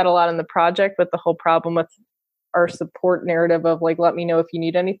talk about that a lot in the project, with the whole problem with our support narrative of like, let me know if you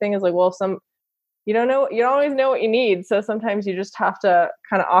need anything, is like, well, you don't always know what you need. So sometimes you just have to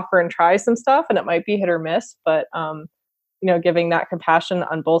kind of offer and try some stuff, and it might be hit or miss, but, giving that compassion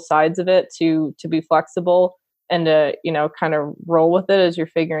on both sides of it to be flexible and to, kind of roll with it as you're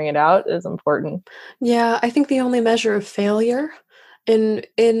figuring it out is important. Yeah. I think the only measure of failure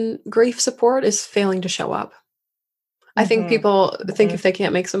in grief support is failing to show up. I think people think if they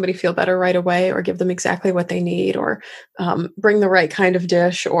can't make somebody feel better right away, or give them exactly what they need, or bring the right kind of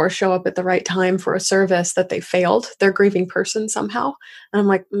dish, or show up at the right time for a service, that they failed their grieving person somehow. And I'm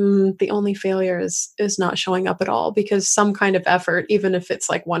like, the only failure is not showing up at all, because some kind of effort, even if it's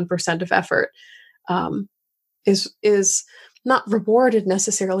like 1% of effort, is not rewarded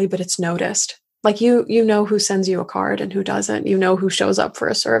necessarily, but it's noticed. Like, you know who sends you a card and who doesn't. You know who shows up for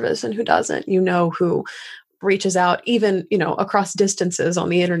a service and who doesn't. You know who reaches out, even, across distances on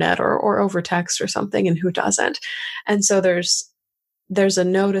the internet or over text or something, and who doesn't. And so there's a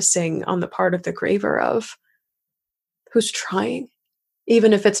noticing on the part of the griever of who's trying,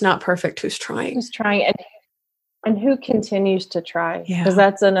 even if it's not perfect, who's trying, and who continues to try. Yeah. Because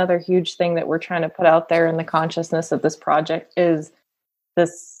that's another huge thing that we're trying to put out there in the consciousness of this project, is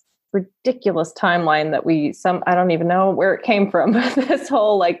this ridiculous timeline that I don't even know where it came from, but this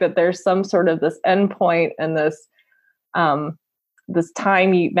whole, like, that there's some sort of this endpoint and this magic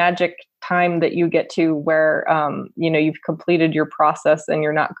time that you get to where, you've completed your process and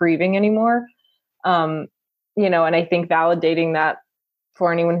you're not grieving anymore. And I think validating that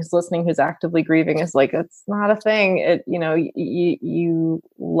for anyone who's listening, who's actively grieving, is like, it's not a thing. You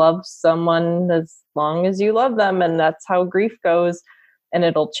love someone as long as you love them, and that's how grief goes. And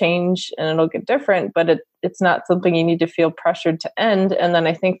it'll change and it'll get different, but it's not something you need to feel pressured to end. And then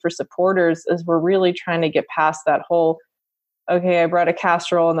I think for supporters, is we're really trying to get past that whole, okay, I brought a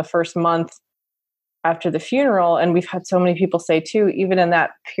casserole in the first month after the funeral. And we've had so many people say too, even in that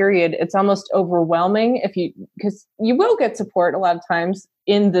period, it's almost overwhelming because you will get support a lot of times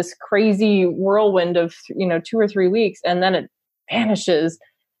in this crazy whirlwind of, 2 or 3 weeks, and then it vanishes.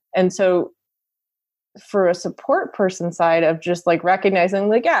 And so for a support person side of just like recognizing,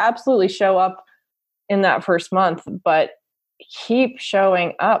 like, yeah, absolutely show up in that first month, but keep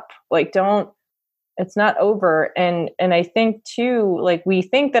showing up. Like, it's not over. And I think too, like, we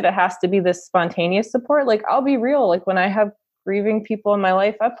think that it has to be this spontaneous support. Like, I'll be real. Like, when I have grieving people in my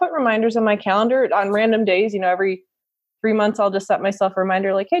life, I put reminders on my calendar on random days, every 3 months, I'll just set myself a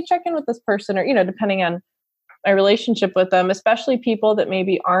reminder, like, hey, check in with this person, or, depending on my relationship with them, especially people that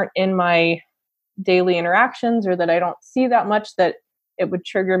maybe aren't in my daily interactions, or that I don't see that much, that it would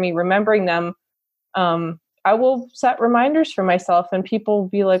trigger me remembering them. I will set reminders for myself, and people will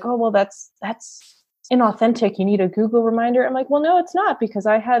be like, oh, well, that's inauthentic. You need a Google reminder. I'm like, well, no, it's not, because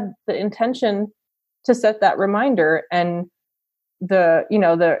I had the intention to set that reminder, and the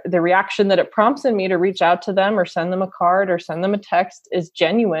reaction that it prompts in me to reach out to them or send them a card or send them a text is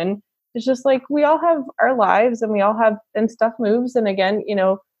genuine. It's just like, we all have our lives, and stuff moves. And again,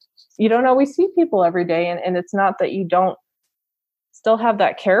 you don't always see people every day. And it's not that you don't still have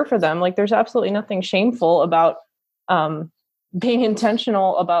that care for them. Like, there's absolutely nothing shameful about being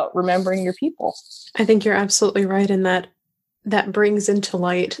intentional about remembering your people. I think you're absolutely right in that brings into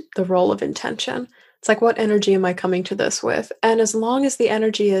light the role of intention. It's like, what energy am I coming to this with? And as long as the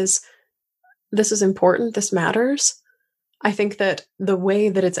energy is, this is important, this matters, I think that the way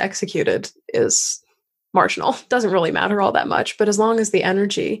that it's executed is marginal. Doesn't really matter all that much. But as long as the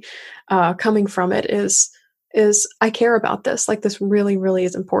energy coming from it is I care about this. Like, this really, really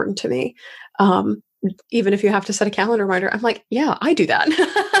is important to me. Even if you have to set a calendar reminder, I'm like, yeah, I do that.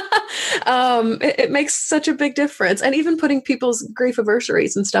 It makes such a big difference. And even putting people's grief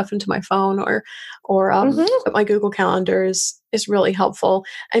anniversaries and stuff into my phone or put my Google Calendar is really helpful.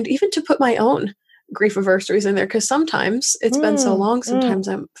 And even to put my own grief anniversaries in there, because sometimes it's been so long. Sometimes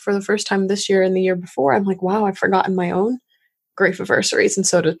I'm, for the first time this year and the year before, I'm like, wow, I've forgotten my own grief anniversaries. And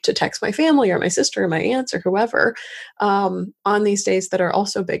so to text my family or my sister or my aunts or whoever on these days that are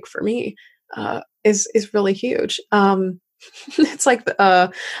also big for me is really huge. It's like I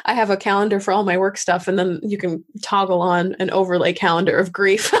have a calendar for all my work stuff, and then you can toggle on an overlay calendar of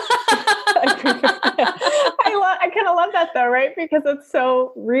grief. I kind of love that. that though, right? Because it's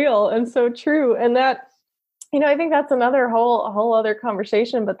so real and so true. And that, I think that's another whole other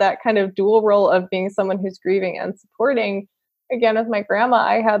conversation, but that kind of dual role of being someone who's grieving and supporting. Again, with my grandma,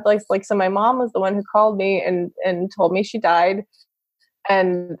 I had so my mom was the one who called me and told me she died.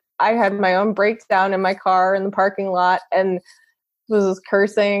 And I had my own breakdown in my car in the parking lot and was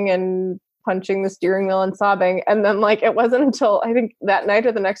cursing and punching the steering wheel and sobbing. And then it wasn't until I think that night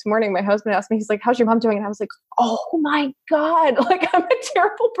or the next morning, my husband asked me, he's like, how's your mom doing? And I was like, oh my God, I'm a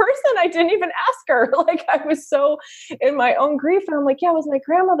terrible person. I didn't even ask her. I was so in my own grief. And I'm like, yeah, it was my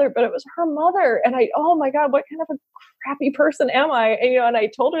grandmother, but it was her mother. And oh my God, what kind of a crappy person am I? And I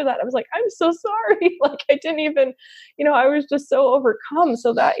told her that. I was like, I'm so sorry. I didn't even, I was just so overcome.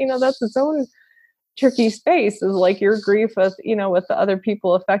 So that, that's its own tricky space, is your grief with with the other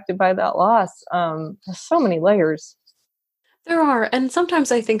people affected by that loss. There's so many layers. There are, and sometimes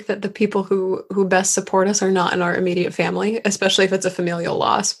I think that the people who best support us are not in our immediate family, especially if it's a familial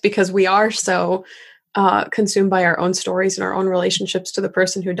loss, because we are so consumed by our own stories and our own relationships to the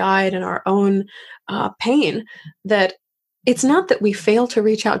person who died and our own pain, that it's not that we fail to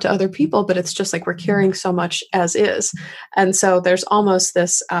reach out to other people, but it's just we're carrying so much as is. And so there's almost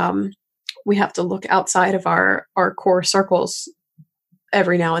this we have to look outside of our core circles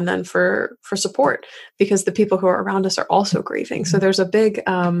every now and then for support, because the people who are around us are also grieving. So there's a big,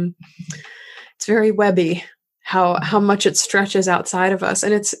 it's very webby how much it stretches outside of us.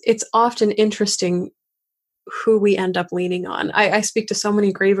 And it's often interesting who we end up leaning on. I speak to so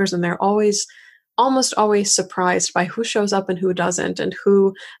many grievers, and they're almost always surprised by who shows up and who doesn't, and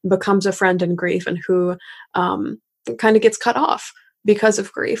who becomes a friend in grief and who kind of gets cut off because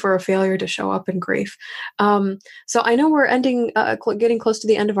of grief or a failure to show up in grief. So I know we're getting close to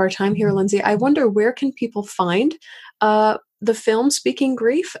the end of our time here, Lindsey. I wonder, where can people find the film Speaking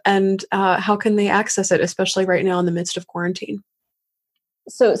Grief, and how can they access it, especially right now in the midst of quarantine?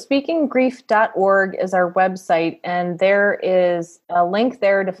 So speakinggrief.org is our website, and there is a link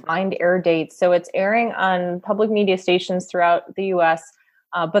there to find air dates. So it's airing on public media stations throughout the U.S.,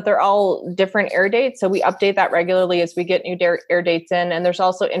 but they're all different air dates. So we update that regularly as we get new air dates in. And there's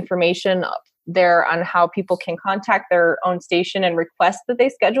also information there on how people can contact their own station and request that they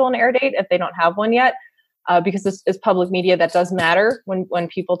schedule an air date if they don't have one yet. Because this is public media, that does matter when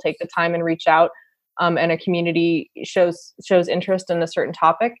people take the time and reach out, and a community shows interest in a certain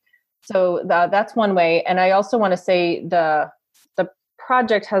topic. So that's one way. And I also want to say the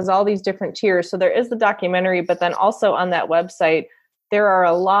project has all these different tiers. So there is the documentary, but then also on that website, there are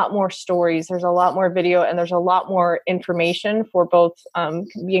a lot more stories, there's a lot more video, and there's a lot more information for both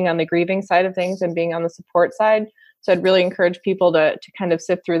being on the grieving side of things and being on the support side. So I'd really encourage people to kind of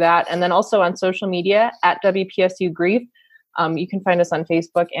sift through that. And then also on social media at WPSU Grief. You can find us on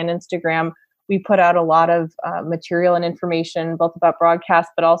Facebook and Instagram. We put out a lot of material and information, both about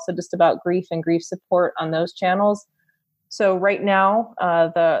broadcasts, but also just about grief and grief support on those channels. So right now,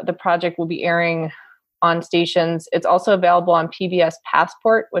 the project will be airing on stations. It's also available on PBS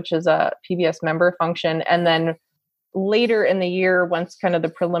Passport, which is a PBS member function. And then later in the year, once kind of the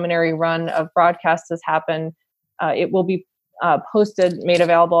preliminary run of broadcasts has happened, it will be made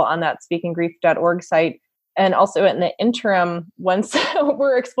available on that speakinggrief.org site. And also in the interim, once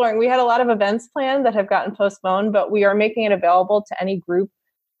we're exploring, we had a lot of events planned that have gotten postponed, but we are making it available to any group,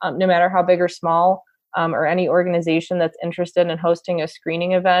 no matter how big or small, or any organization that's interested in hosting a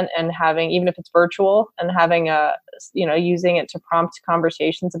screening event and having, even if it's virtual, and having using it to prompt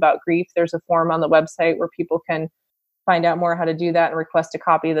conversations about grief. There's a form on the website where people can find out more how to do that and request a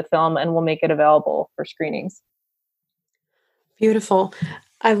copy of the film, and we'll make it available for screenings. Beautiful.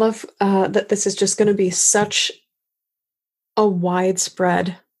 I love that this is just going to be such a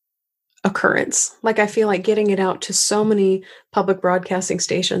widespread occurrence. I feel like getting it out to so many public broadcasting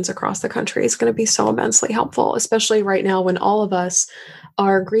stations across the country is going to be so immensely helpful, especially right now when all of us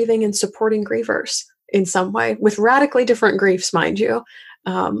are grieving and supporting grievers in some way, with radically different griefs, mind you.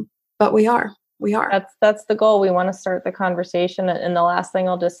 But we are. That's the goal. We want to start the conversation. And the last thing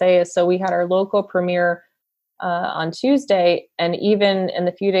I'll just say is, so we had our local premiere on Tuesday, and even in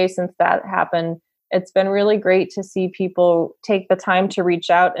the few days since that happened, it's been really great to see people take the time to reach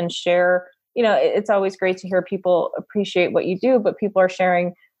out and share. It's always great to hear people appreciate what you do, but people are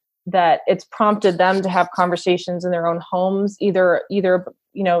sharing that it's prompted them to have conversations in their own homes, either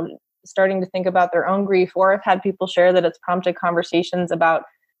starting to think about their own grief, or I've had people share that it's prompted conversations about,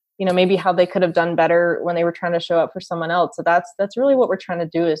 maybe how they could have done better when they were trying to show up for someone else. So that's really what we're trying to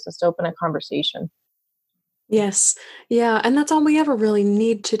do, is just open a conversation. Yes. Yeah. And that's all we ever really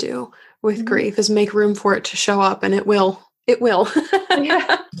need to do with grief, is make room for it to show up, and it will.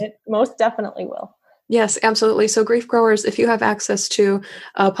 Yeah, it most definitely will. Yes, absolutely. So grief growers, if you have access to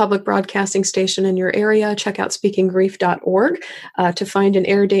a public broadcasting station in your area, check out speakinggrief.org to find an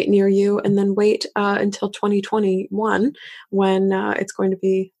air date near you, and then wait until 2021 when it's going to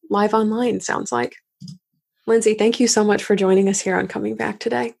be live online, sounds like. Lindsey, thank you so much for joining us here on Coming Back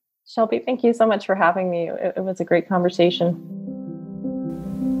today. Shelby, thank you so much for having me. It was a great conversation.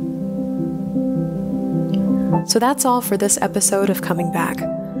 So that's all for this episode of Coming Back.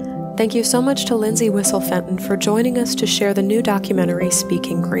 Thank you so much to Lindsey Whissel Fenton for joining us to share the new documentary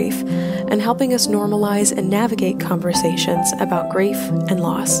Speaking Grief and helping us normalize and navigate conversations about grief and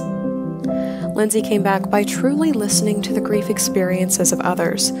loss. Lindsey came back by truly listening to the grief experiences of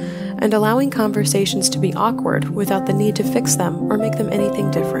others and allowing conversations to be awkward without the need to fix them or make them anything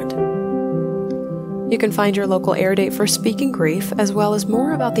different. You can find your local air date for Speaking Grief, as well as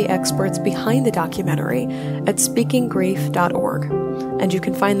more about the experts behind the documentary at speakinggrief.org, and you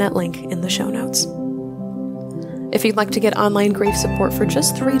can find that link in the show notes. If you'd like to get online grief support for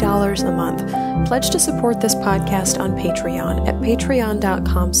just $3 a month, pledge to support this podcast on Patreon at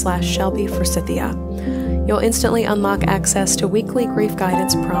patreon.com/ShelbyForsythia. You'll instantly unlock access to weekly grief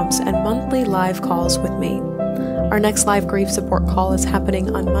guidance prompts and monthly live calls with me. Our next live grief support call is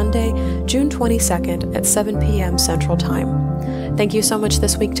happening on Monday, June 22nd at 7 p.m. Central Time. Thank you so much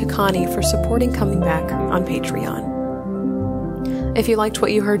this week to Connie for supporting Coming Back on Patreon. If you liked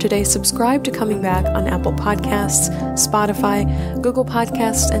what you heard today, subscribe to Coming Back on Apple Podcasts, Spotify, Google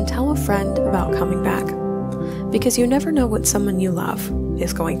Podcasts, and tell a friend about Coming Back, because you never know what someone you love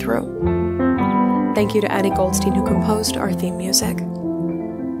is going through. Thank you to Addie Goldstein, who composed our theme music.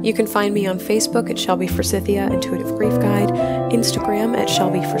 You can find me on Facebook at Shelby Forsythia Intuitive Grief Guide, Instagram at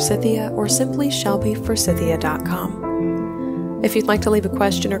Shelby Forsythia, or simply shelbyforsythia.com. If you'd like to leave a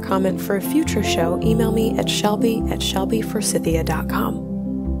question or comment for a future show, email me at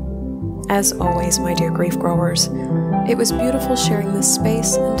shelby@shelbyforsythia.com. As always, my dear grief growers, it was beautiful sharing this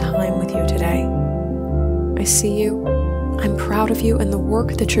space and time with you today. I see you, I'm proud of you and the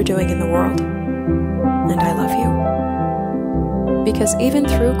work that you're doing in the world, and I love you. Because even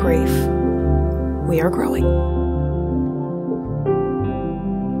through grief, we are growing.